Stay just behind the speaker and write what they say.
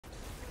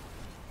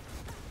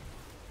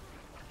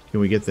Can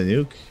we get the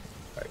nuke?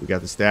 All right, we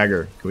got the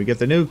stagger. Can we get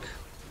the nuke?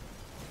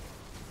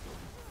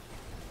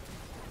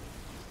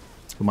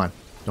 Come on.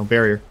 Don't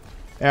barrier.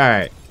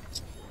 Alright.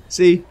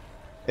 See?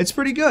 It's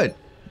pretty good.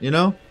 You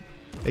know?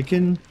 It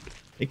can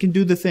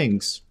do the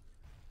things.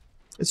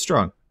 It's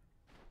strong.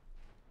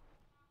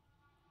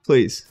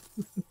 Please.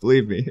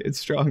 Believe me, it's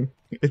strong.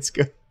 It's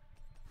good.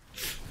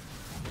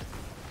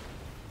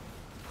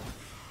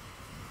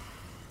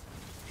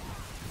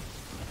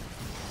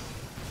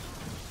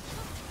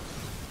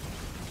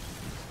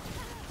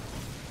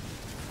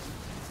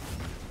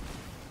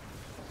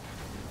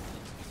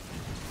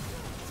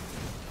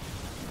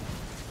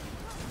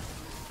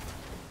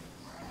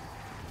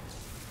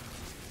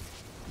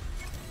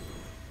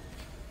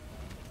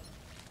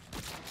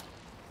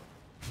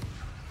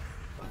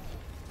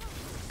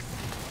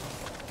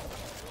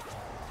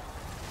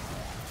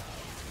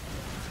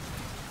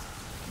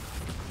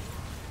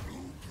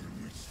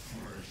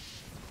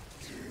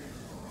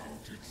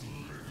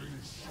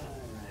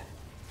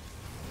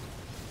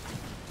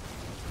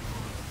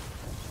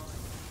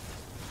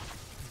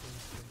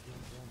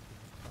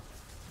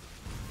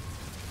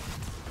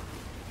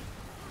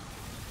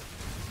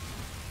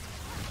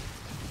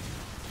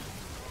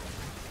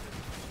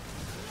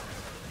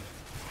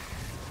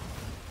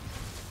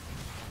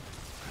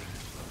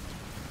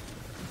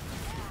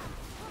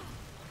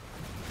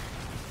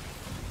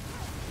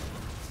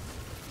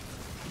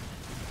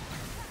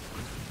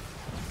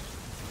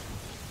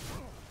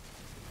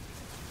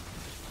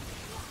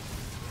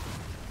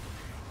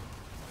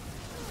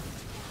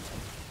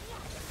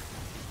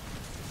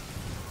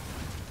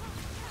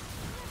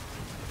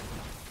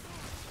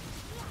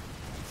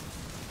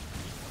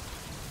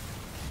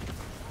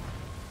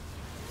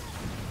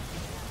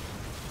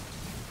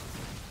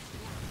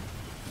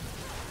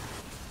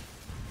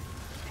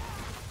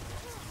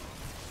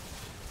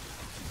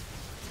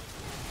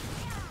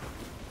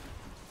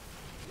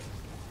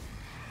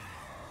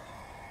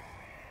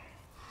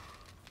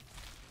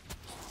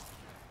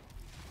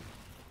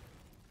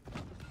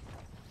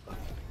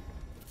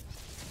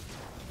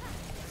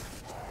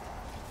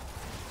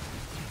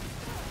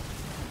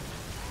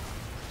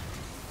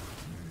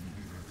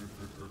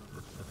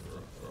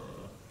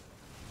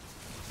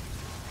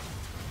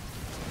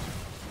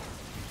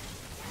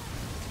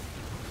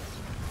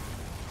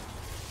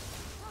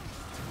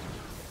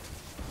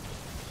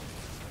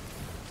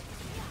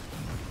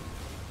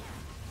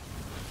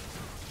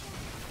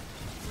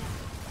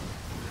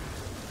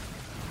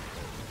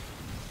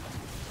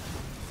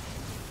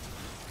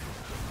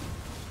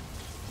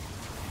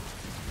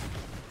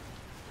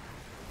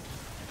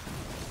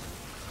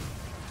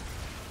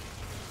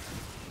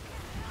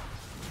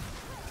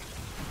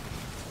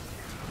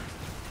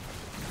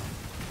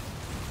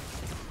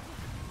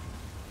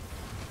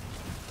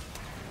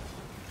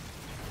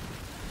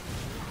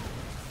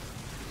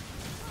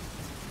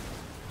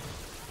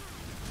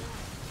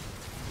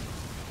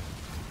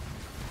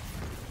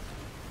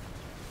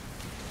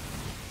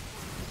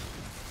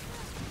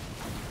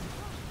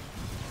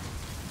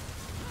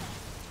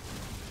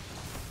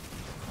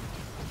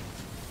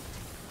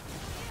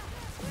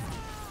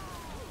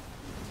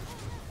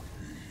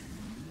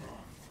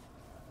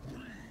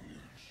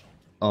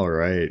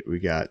 Alright, we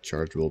got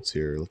charge bolts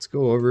here. Let's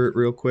go over it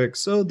real quick.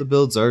 So the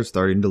builds are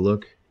starting to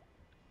look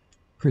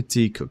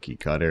pretty cookie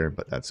cutter,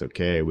 but that's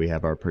okay. We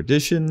have our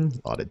Perdition,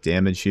 a lot of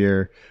damage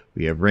here.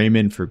 We have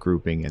Raiment for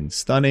grouping and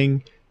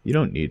stunning. You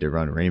don't need to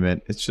run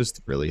Raiment, it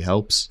just really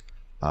helps.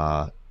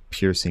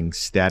 Piercing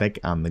static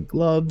on the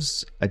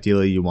gloves.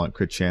 Ideally you want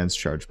crit chance,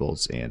 charge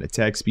bolts, and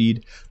attack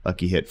speed.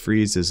 Lucky hit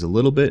freeze is a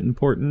little bit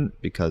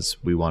important because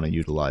we want to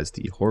utilize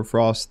the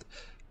Hoarfrost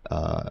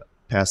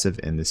passive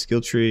in the skill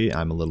tree.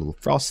 I'm a little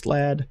frost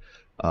lad.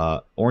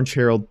 Orange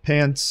Herald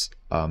pants.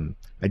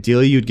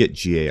 Ideally you'd get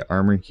GA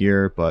armor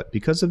here, but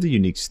because of the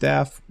unique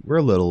staff, we're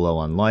a little low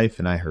on life,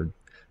 and I heard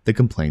the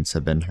complaints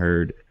have been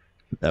heard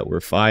that were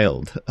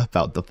filed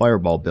about the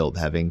fireball build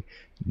having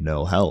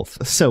no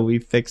health. So we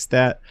fixed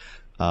that.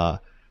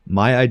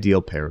 My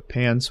ideal pair of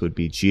pants would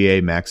be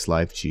GA max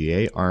life,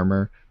 GA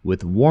armor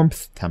with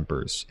warmth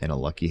tempers and a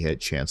lucky hit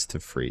chance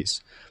to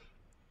freeze.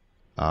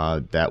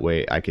 That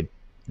way I could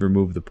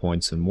remove the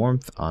points and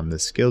warmth on the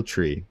skill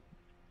tree,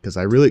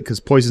 because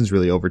poison's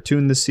really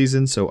overtuned this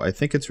season, so I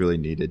think it's really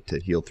needed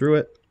to heal through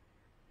it.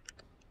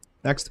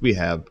 Next we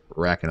have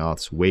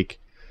Rakanoth's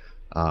Wake.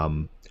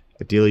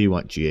 Ideally you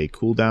want GA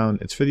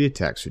cooldown. It's for the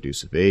attacks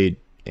reduce evade,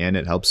 and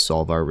it helps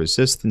solve our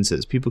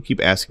resistances. People keep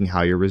asking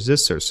how your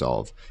resists are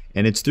solved,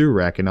 and it's through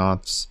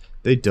Rakanoths.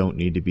 They don't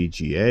need to be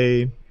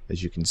GA.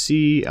 As you can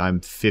see,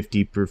 I'm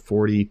 50 per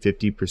 40,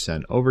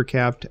 50%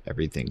 overcapped.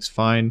 Everything's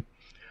fine.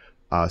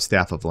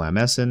 Staff of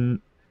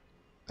Lamessen.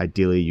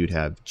 Ideally, you'd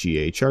have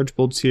GA charge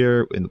bolts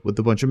here with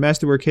a bunch of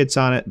masterwork hits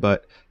on it,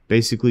 but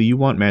basically you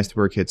want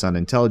masterwork hits on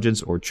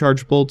intelligence or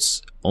charge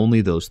bolts.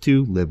 Only those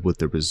two live with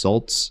the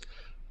results.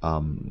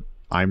 I'm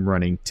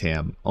running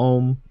Tam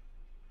Ohm.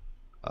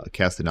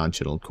 Cast a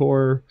non-channel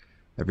core.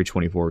 Every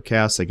 24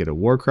 casts, I get a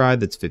war cry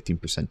that's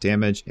 15%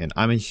 damage, and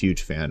I'm a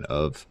huge fan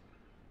of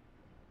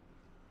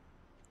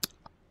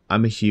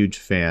I'm a huge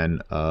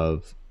fan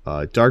of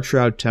Dark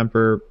Shroud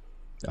Temper.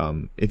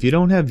 If you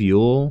don't have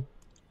Yule,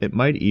 it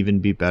might even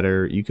be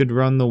better. You could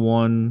run the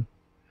one,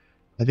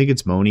 I think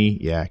it's Moni.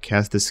 Yeah,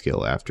 cast the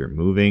skill after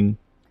moving.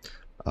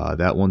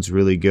 That one's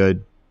really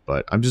good,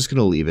 but I'm just going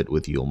to leave it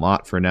with Yule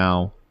Mott for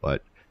now.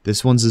 But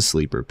this one's a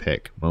sleeper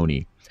pick,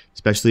 Moni.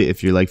 Especially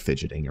if you're like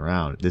fidgeting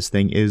around. This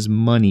thing is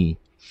money.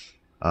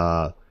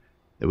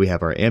 We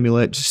have our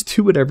Amulet. Just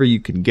do whatever you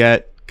can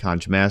get.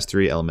 Conjure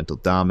Mastery, Elemental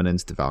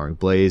Dominance, Devouring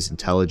Blaze,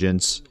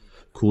 Intelligence,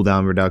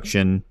 Cooldown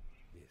Reduction.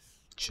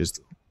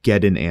 Just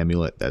get an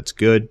Amulet. That's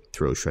good.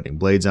 Throw Shredding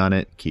Blades on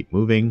it. Keep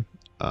moving.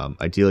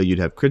 Ideally, you'd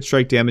have Crit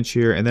Strike damage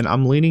here. And then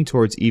I'm leaning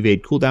towards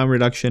Evade Cooldown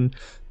Reduction.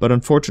 But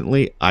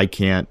unfortunately, I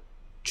can't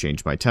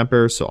change my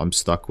temper. So I'm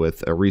stuck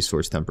with a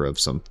resource temper of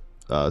some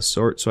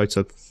sort. So I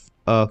took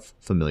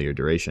Familiar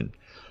Duration.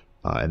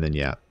 And then,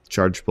 yeah,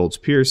 Charge Bolts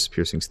Pierce,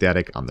 Piercing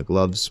Static on the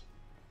gloves.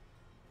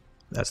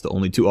 That's the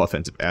only two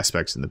offensive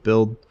aspects in the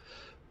build.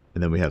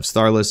 And then we have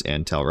Starless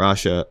and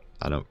Talrasha.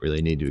 I don't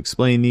really need to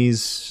explain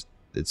these.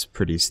 It's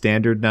pretty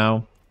standard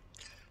now.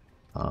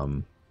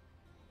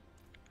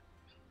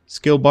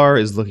 Skill bar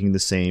is looking the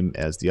same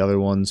as the other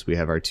ones. We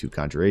have our two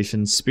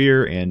Conjurations,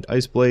 Spear and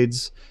Ice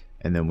Blades.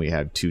 And then we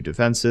have two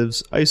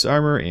defensives, Ice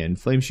Armor and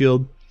Flame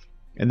Shield.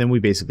 And then we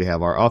basically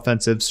have our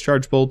offensives,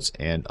 Charge Bolts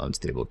and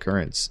Unstable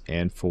Currents.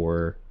 And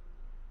for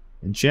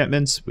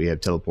enchantments, we have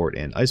Teleport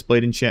and Ice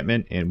Blade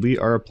enchantment, and we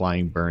are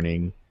applying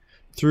Burning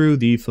through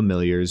the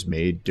familiars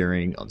made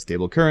during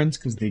Unstable Currents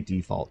because they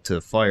default to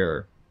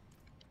fire.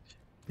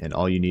 And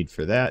all you need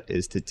for that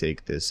is to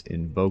take this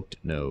invoked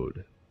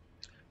node.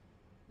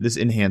 This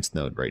enhanced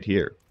node right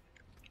here.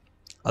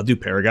 I'll do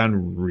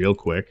Paragon real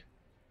quick.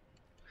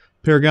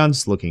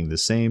 Paragon's looking the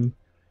same.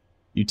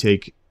 You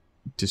take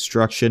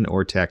Destruction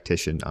or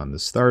Tactician on the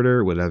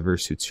starter, whatever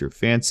suits your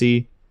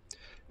fancy.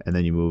 And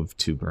then you move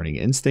to Burning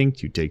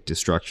Instinct. You take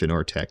Destruction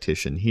or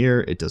Tactician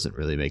here. It doesn't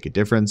really make a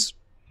difference.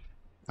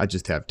 I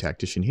just have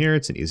Tactician here.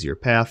 It's an easier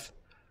path.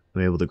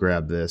 I'm able to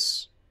grab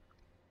this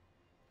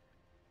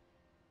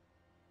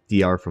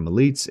DR from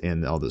Elites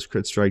and all this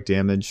crit strike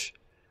damage.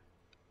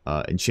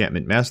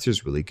 Enchantment Master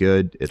is really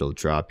good. It'll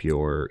drop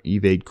your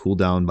evade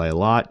cooldown by a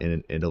lot,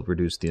 and it'll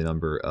reduce the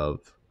number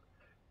of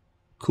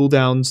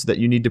cooldowns that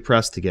you need to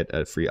press to get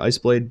a free Ice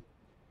Blade.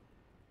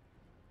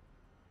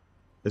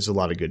 There's a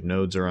lot of good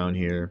nodes around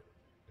here.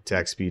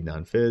 Attack speed,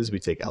 non-fizz. We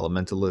take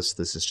Elementalist.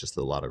 This is just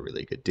a lot of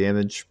really good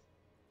damage.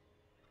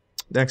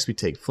 Next, we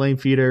take Flame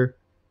Feeder.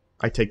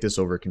 I take this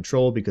over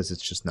Control because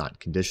it's just not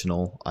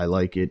conditional. I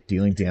like it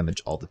dealing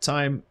damage all the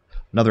time.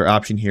 Another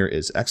option here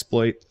is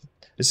Exploit.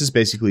 This is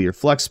basically your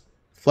flex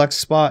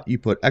spot. You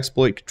put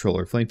Exploit, Control,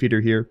 or Flame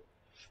Feeder here.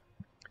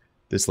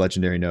 This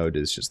legendary node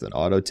is just an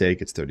auto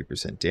take. It's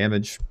 30%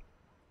 damage.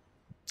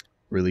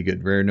 Really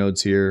good rare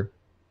nodes here.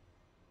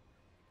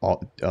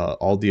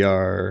 All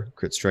DR,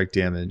 crit strike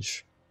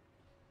damage,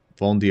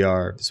 Vuln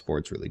DR. This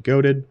board's really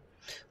goated.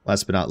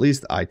 Last but not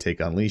least, I take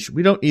Unleash.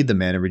 We don't need the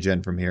mana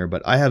regen from here,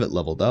 but I have it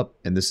leveled up,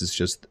 and this is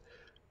just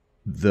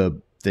the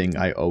thing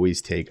I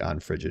always take on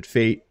Frigid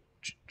Fate,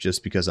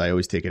 just because I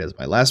always take it as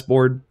my last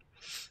board.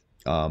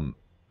 And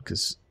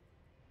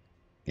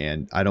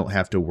I don't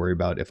have to worry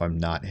about if I'm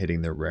not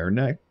hitting the rare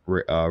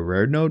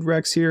node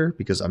Rex here,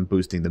 because I'm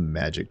boosting the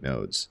magic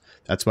nodes.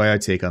 That's why I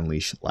take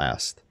Unleash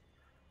last.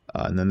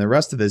 And then the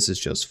rest of this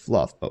is just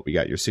fluff, but we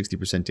got your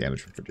 60%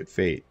 damage from Frigid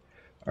Fate.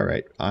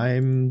 Alright,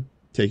 I'm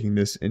taking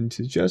this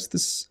into just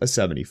a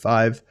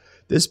 75.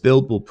 This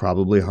build will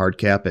probably hard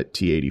cap at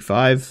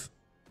T85,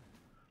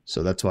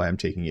 so that's why I'm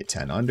taking it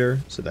 10 under,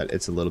 so that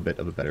it's a little bit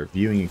of a better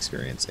viewing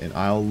experience. And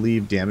I'll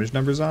leave damage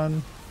numbers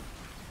on,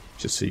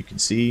 just so you can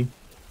see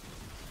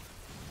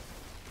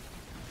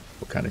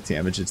what kind of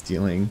damage it's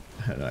dealing.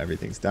 I don't know,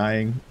 everything's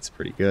dying. It's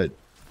pretty good.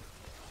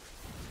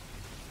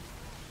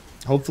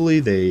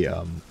 Hopefully they,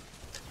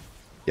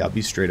 yeah, I'll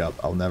be straight up.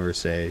 I'll never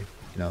say,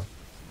 you know,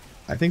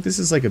 I think this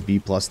is like a B+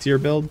 tier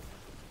build.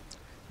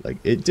 Like,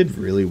 it did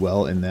really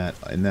well in that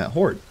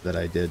horde that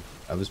I did.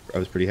 I was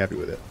pretty happy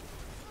with it.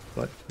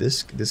 But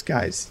this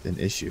guy's an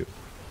issue.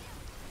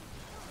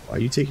 Why are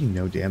you taking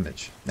no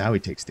damage? Now he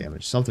takes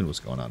damage. Something was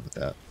going on with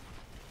that.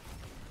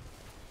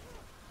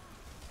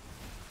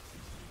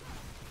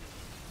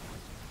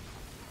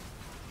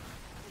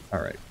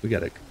 All right, we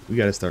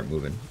gotta start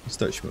moving.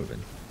 Start schmoving.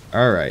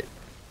 All right,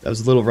 that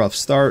was a little rough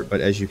start, but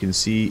as you can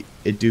see,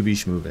 it do be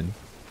schmoving.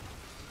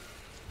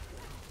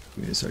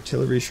 Give me this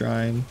artillery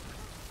shrine.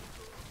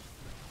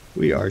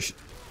 We are,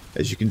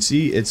 as you can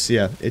see, it's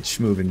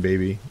schmoving,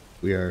 baby.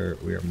 We are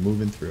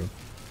moving through.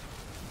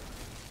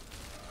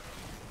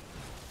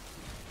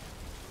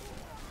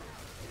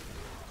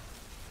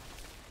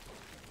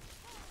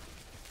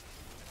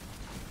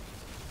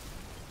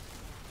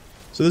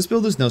 So this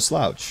build is no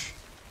slouch.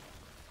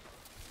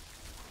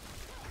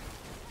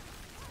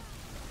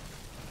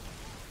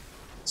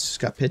 It's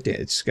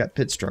just got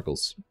pit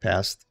struggles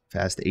past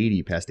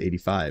 80, past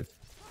 85.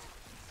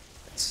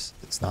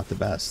 It's not the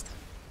best.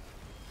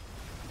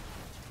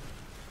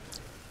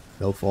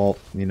 No fault,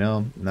 you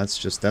know, and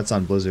that's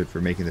on Blizzard for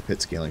making the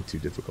pit scaling too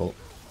difficult.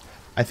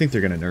 I think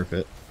they're going to nerf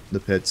it, the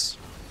pits.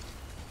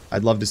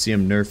 I'd love to see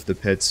them nerf the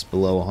pits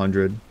below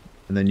 100.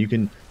 And then you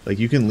can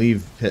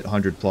leave pit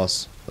 100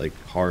 plus, like,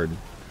 hard.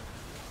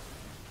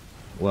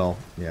 Well,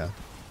 yeah.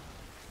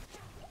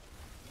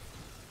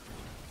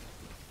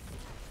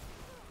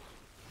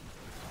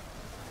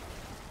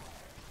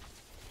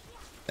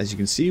 As you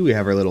can see, we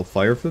have our little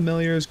fire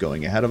familiars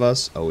going ahead of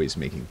us, always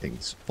making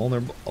things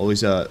vulnerable,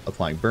 always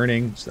applying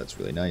burning, so that's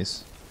really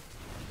nice.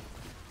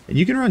 And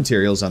you can run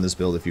Tyraels on this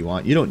build if you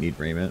want. You don't need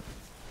Raiment.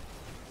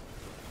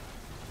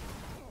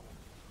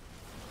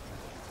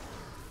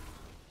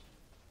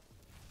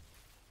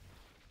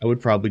 I would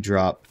probably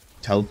drop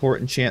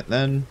Teleport Enchant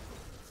then.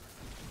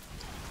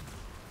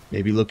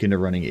 Maybe look into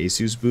running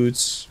Asu's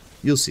boots.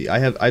 You'll see. I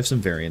have some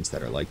variants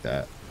that are like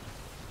that.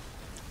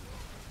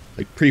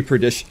 Like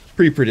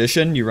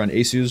pre-perdition, you run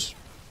Asu's,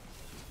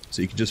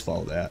 so you can just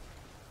follow that.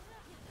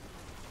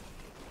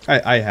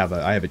 I have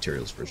a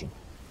Tyraels version.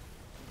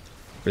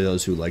 For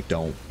those who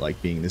don't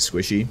like being this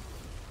squishy,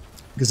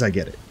 because I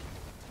get it.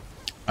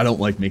 I don't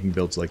like making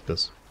builds like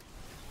this.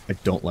 I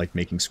don't like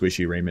making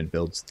squishy Raiment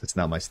builds. That's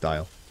not my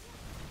style.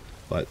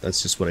 But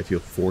that's just what I feel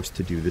forced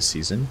to do this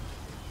season.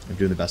 I'm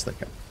doing the best I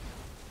can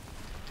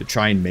to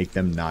try and make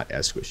them not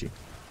as squishy.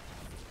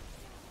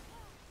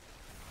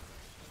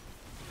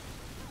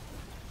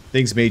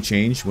 Things may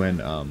change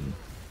when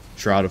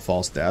Shroud of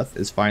False Death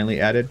is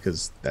finally added,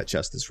 because that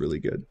chest is really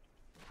good.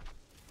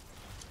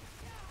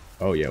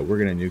 Oh yeah, we're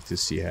going to nuke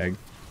this Sea Hag.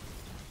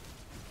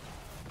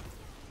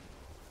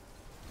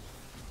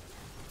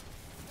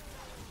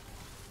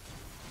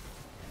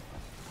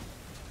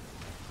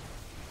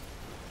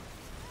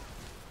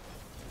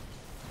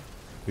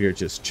 We are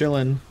just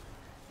chilling.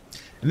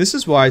 And this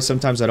is why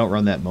sometimes I don't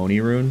run that Moni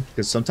rune,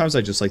 because sometimes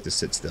I just like to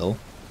sit still.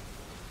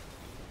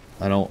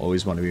 I don't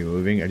always want to be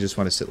moving. I just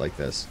want to sit like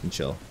this and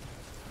chill.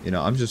 You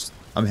know,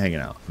 I'm hanging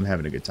out. I'm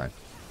having a good time.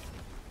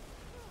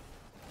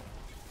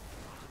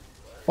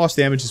 Boss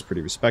damage is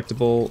pretty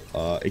respectable.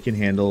 It can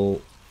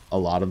handle a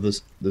lot of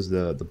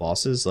the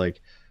bosses.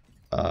 Like,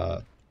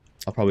 I'll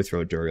probably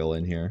throw a Duriel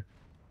in here.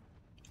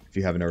 If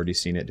you haven't already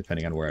seen it,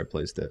 depending on where I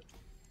placed it.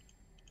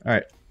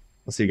 Alright,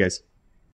 I'll see you guys.